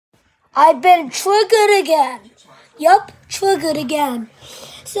I've been triggered again. Yup, triggered again.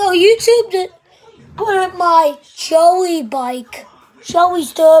 So YouTube did put up my Joey's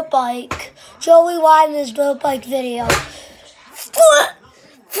dirt bike, Joey Wyman's dirt bike video.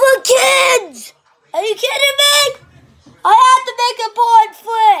 For kids! Are you kidding me? I have to make a part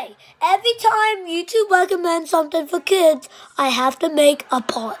 3. Every time YouTube recommends something for kids, I have to make a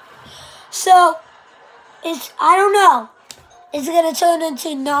part. So, I don't know. Is it going to turn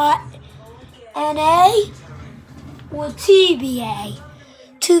into not NA or TBA?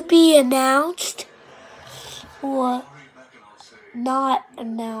 To be announced or not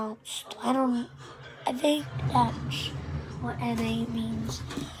announced. I think that's what NA means.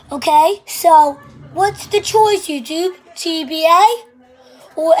 Okay, so what's the choice, YouTube? TBA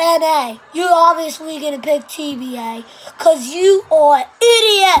or NA? You're obviously going to pick TBA because you are an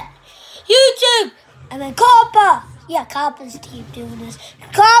idiot. YouTube! And then Copper. Yeah, Copper's keep doing this.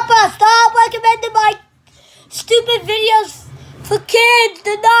 Copper, stop recommending my stupid videos for kids.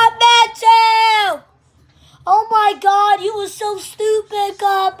 They're not meant to. Oh my God, you were so stupid,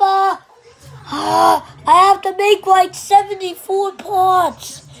 Copper. I have to make like 74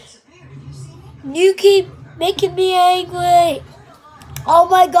 parts. You keep making me angry. Oh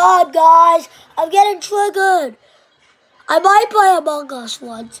my God, guys, I'm getting triggered. I might play Among Us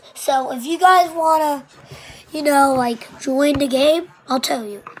once. So if you guys want to, join the game, I'll tell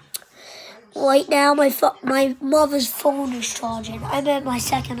you. Right now, my mother's phone is charging. I'm at my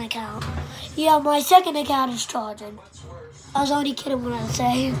second account. Yeah, my second account is charging. I was only kidding when I was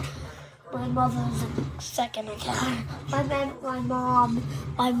saying my mother's second account. I meant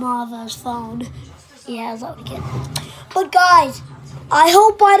my mother's phone. Yeah, I was only kidding. But guys, I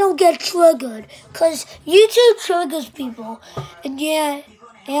hope I don't get triggered, because YouTube triggers people. And yeah,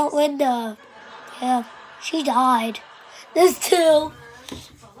 Aunt Linda, yeah, she died. There's 2.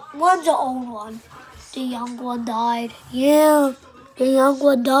 One's an old one. The young one died. Yeah, the young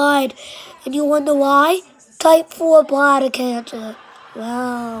one died. And you wonder why? Type 4 bladder cancer.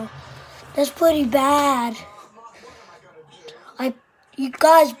 Wow, that's pretty bad. You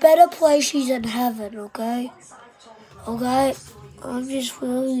guys better play She's in Heaven, okay? Okay? I'm just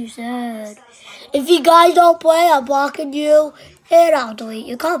really sad. If you guys don't play, I'm blocking you, and I'll delete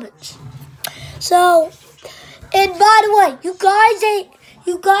your comments. So, and by the way, you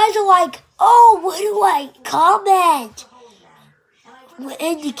guys are like, oh, what do I comment?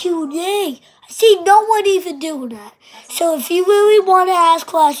 In the Q&A. I see no one even doing that. So if you really want to ask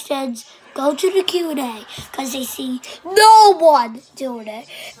questions, go to the Q&A, because they see no one doing it.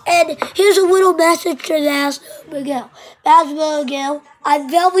 And here's a little message to Master Miguel. Master Miguel, I'm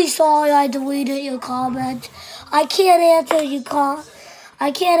very sorry I deleted your comment. I can't answer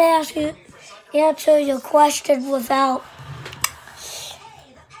your question without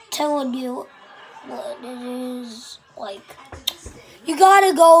telling you what it is like. You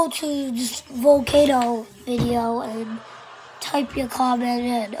gotta go to this volcano video and type your comment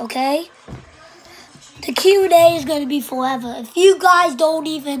in, okay? The Q&A is going to be forever. If you guys don't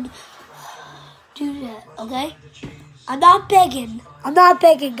even do that, okay? I'm not begging,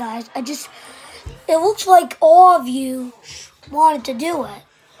 guys. It looks like all of you wanted to do it,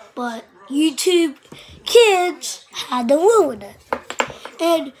 but YouTube Kids had to ruin it.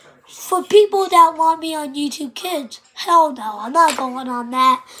 And for people that want me on YouTube Kids, hell no, I'm not going on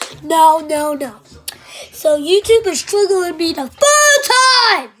that. No. So YouTube is triggering me the 3rd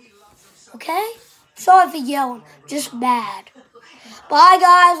time. Okay? Sorry for yelling. Just mad. Bye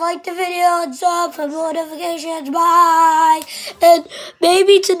guys. Like the video and sub for notifications. Bye. And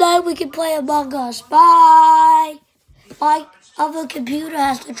maybe tonight we can play Among Us. Bye. My other computer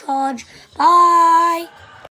has to charge. Bye.